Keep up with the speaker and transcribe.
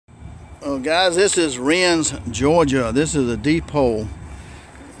Well, guys, this is Wrens, Georgia. This is a depot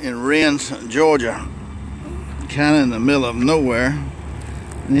in Wrens, Georgia, kind of in the middle of nowhere.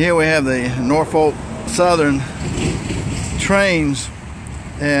 And here we have the Norfolk Southern trains,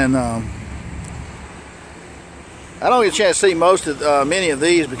 and I don't get a chance to see many of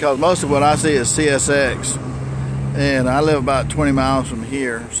these because most of what I see is CSX, and I live about 20 miles from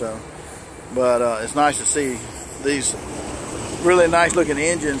here. But it's nice to see these really nice looking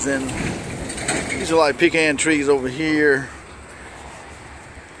engines, and these are like pecan trees over here,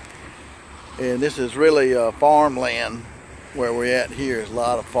 and this is really farmland. Where we're at here is a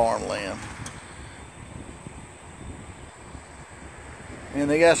lot of farmland, and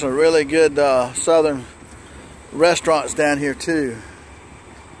they got some really good southern restaurants down here too.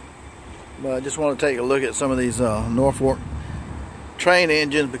 But I just want to take a look at some of these Norfolk train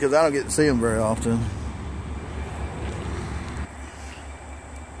engines because I don't get to see them very often.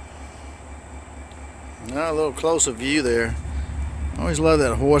 Now a little closer view there. I always love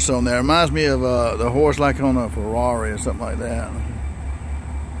that horse on there. It reminds me of the horse like on a Ferrari or something like that.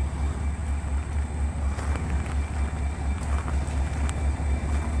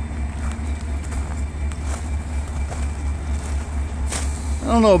 I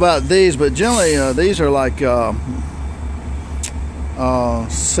don't know about these, but generally these are like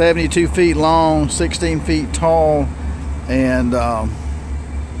 72 feet long, 16 feet tall, and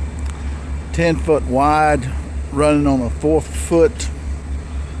 10 foot wide, running on a 4-foot,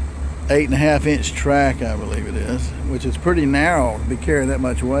 8.5 inch track, I believe it is, which is pretty narrow to be carrying that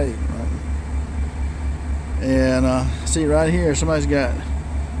much weight. Right? And see right here, somebody's got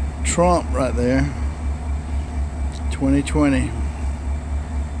Trump right there, 2020.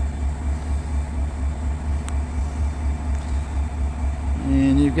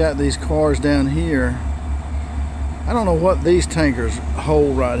 And you've got these cars down here. I don't know what these tankers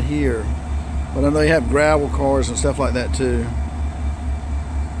hold right here, but I know they have gravel cars and stuff like that too.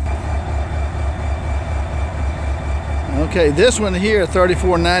 Okay, this one here,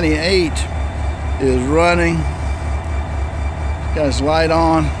 3498, is running. Got its light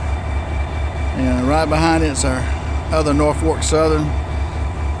on, and right behind it's our other Norfolk Southern.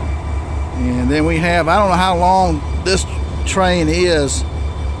 And then we have, I don't know how long this train is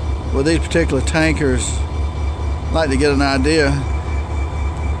with these particular tankers. I'd like to get an idea.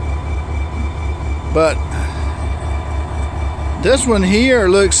 But this one here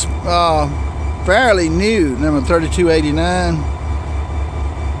looks fairly new, number 3289.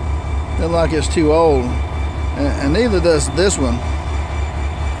 Doesn't look like it's too old, and neither does this one.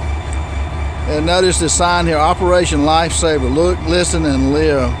 And notice the sign here, Operation Lifesaver, look, listen, and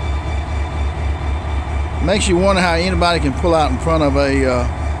live. Makes you wonder how anybody can pull out in front of a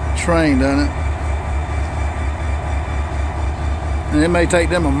train, doesn't it? And it may take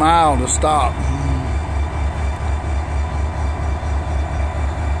them a mile to stop.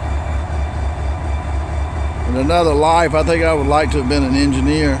 In another life, I think I would like to have been an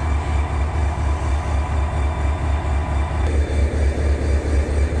engineer.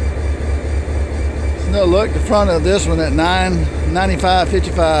 Now look, the front of this one, that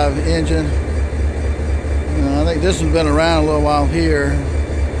 9555 engine. I think this one's been around a little while here.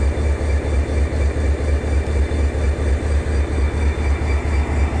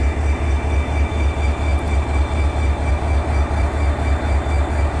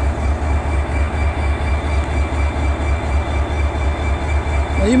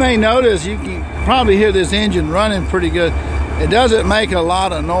 You may notice, you can probably hear this engine running pretty good. It doesn't make a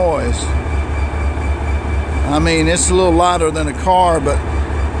lot of noise. I mean, it's a little louder than a car, but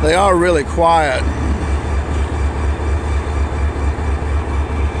they are really quiet.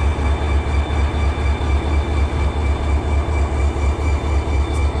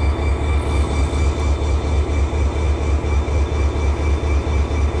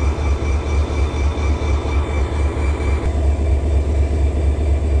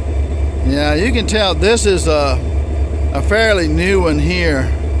 Yeah, you can tell this is a fairly new one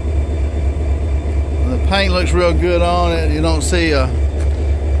here. The paint looks real good on it. You don't see a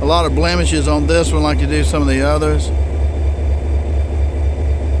lot of blemishes on this one like you do some of the others.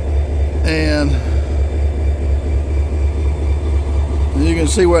 And you can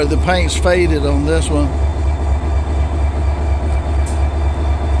see where the paint's faded on this one.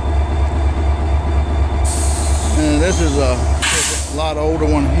 And this is a lot older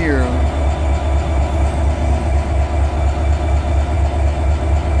one here.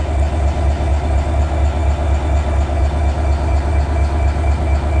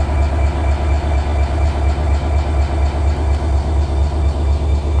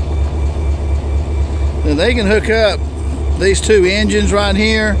 Now they can hook up these two engines right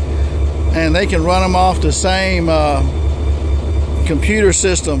here and they can run them off the same computer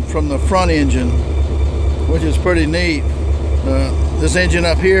system from the front engine, which is pretty neat. This engine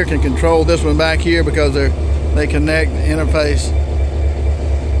up here can control this one back here because they connect interface.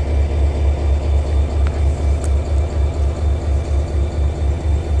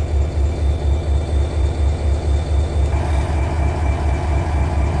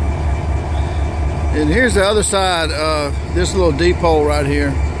 And here's the other side of this little depot right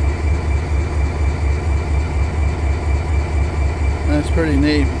here. That's pretty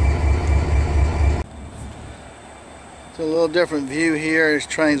neat. It's a little different view here as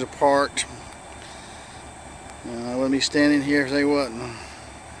trains are parked. I wouldn't be standing here if they wasn't.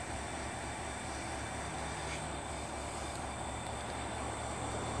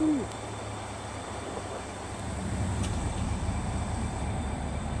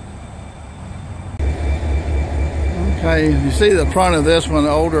 Okay, you see the front of this one, the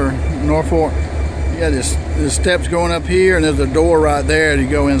older Norfolk. You got this steps going up here, and there's a door right there to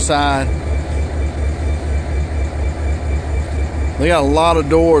go inside. They got a lot of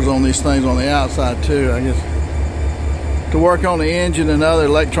doors on these things on the outside too, I guess, to work on the engine and other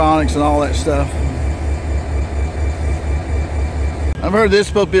electronics and all that stuff. I've heard this is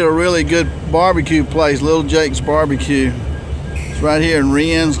supposed to be a really good barbecue place, Little Jake's Barbecue. It's right here in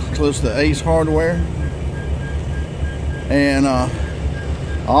Wrens, close to Ace Hardware. And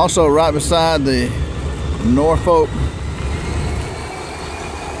also right beside the Norfolk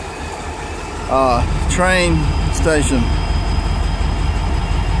train station.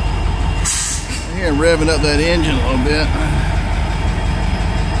 Here, revving up that engine a little bit.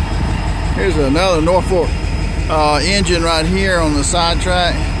 Here's another Norfolk engine right here on the side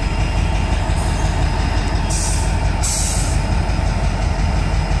track.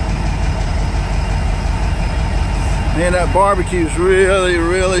 Man, that barbecue's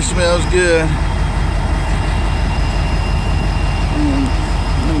really smells good.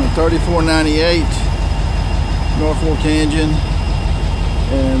 I'm a 3498 Norfolk engine.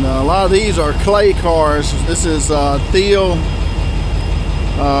 And a lot of these are clay cars. This is Thiel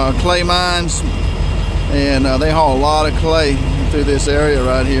clay mines. And they haul a lot of clay through this area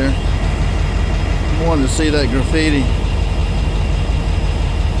right here. I wanted to see that graffiti.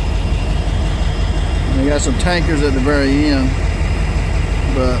 They got some tankers at the very end,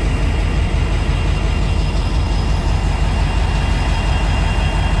 but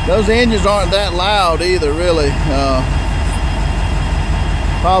those engines aren't that loud either, really.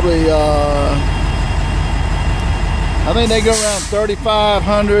 Probably, I think they go around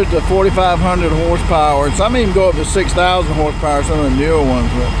 3,500 to 4,500 horsepower. Some even go up to 6,000 horsepower, some of the newer ones,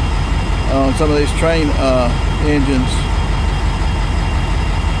 but some of these train engines.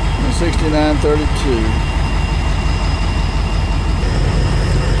 6932.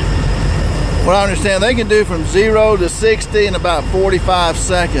 What I understand, they can do from 0 to 60 in about 45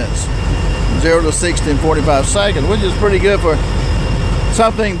 seconds. 0 to 60 in 45 seconds, which is pretty good for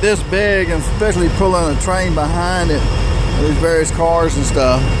something this big, and especially pulling a train behind it, these various cars and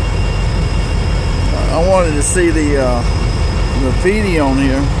stuff. I wanted to see the graffiti on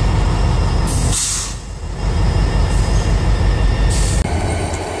here.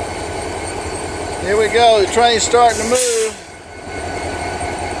 Here we go, the train's starting to move.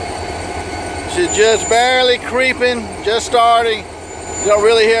 She's just barely creeping, just starting. You don't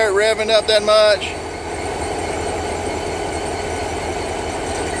really hear it revving up that much.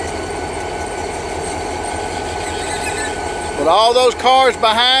 But all those cars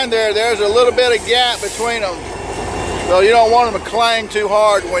behind there, there's a little bit of gap between them. So you don't want them to clang too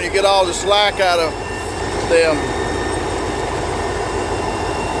hard when you get all the slack out of them.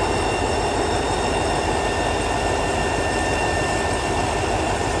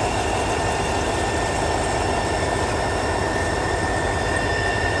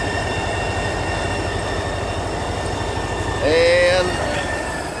 And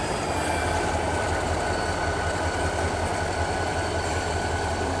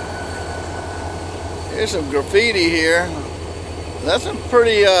here's some graffiti here. That's some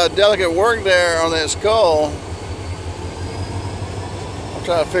pretty delicate work there on that skull. I'll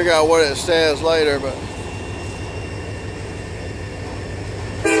try to figure out what it says later, but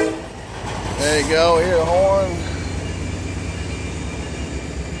there you go. Here's the horn.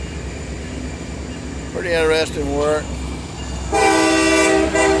 Pretty interesting work.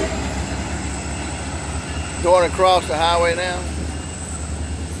 Going across the highway now.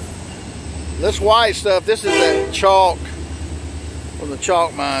 This white stuff, this is that chalk from the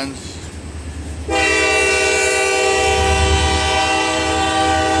chalk mines.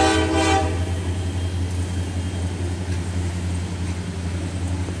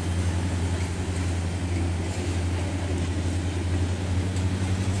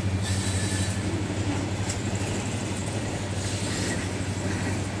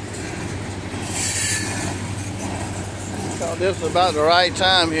 this is about the right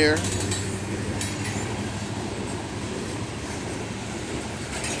time here.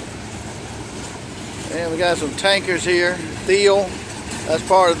 And we got some tankers here. Steel, that's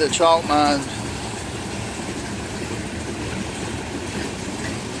part of the chalk mine.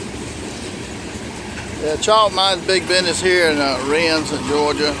 Yeah, chalk mine's big business here in Wrens in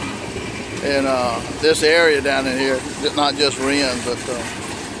Georgia. And this area down in here, not just Wrens, but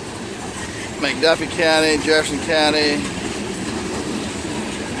McDuffie County, Jefferson County,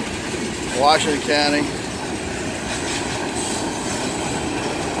 Washington County.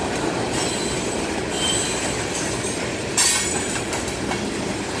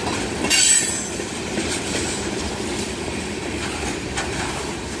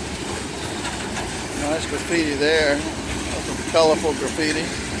 Nice graffiti there. Some colorful graffiti.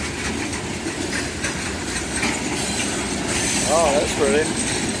 Oh, that's pretty.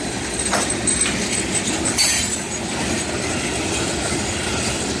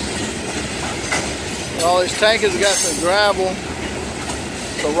 All these tankers have got some gravel.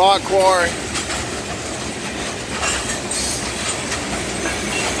 It's a rock quarry.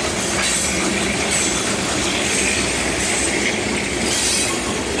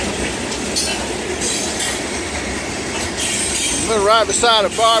 We're right beside a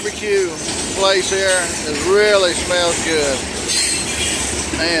barbecue place here. It really smells good.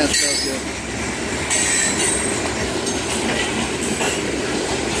 Man, it smells good.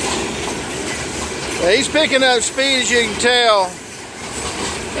 He's picking up speed, as you can tell.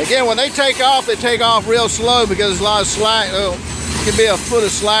 Again, when they take off real slow because there's a lot of slack. Oh, it can be a foot of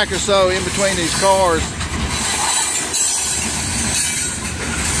slack or so in between these cars.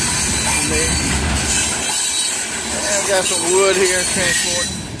 And I've got some wood here,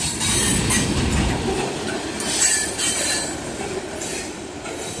 transport.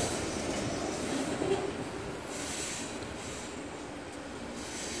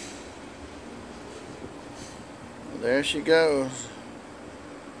 There she goes.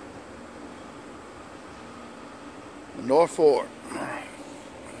 Norfolk.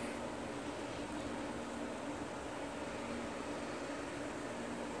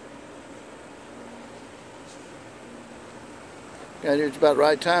 Got here, it's about the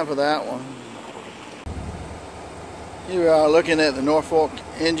right time for that one. Here we are looking at the Norfolk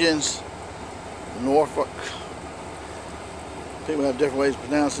engines. The Norfolk. People have different ways of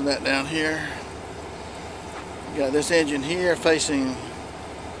pronouncing that down here. We got this engine here facing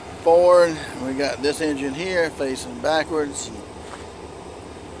forward. We got this engine here facing backwards.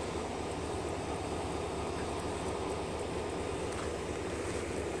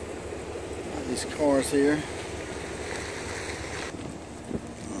 These cars here.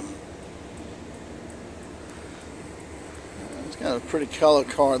 It's got a pretty colored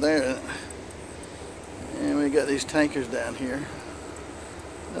car there. And we got these tankers down here.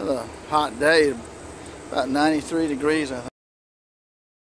 Another hot day. About 93 degrees, I think.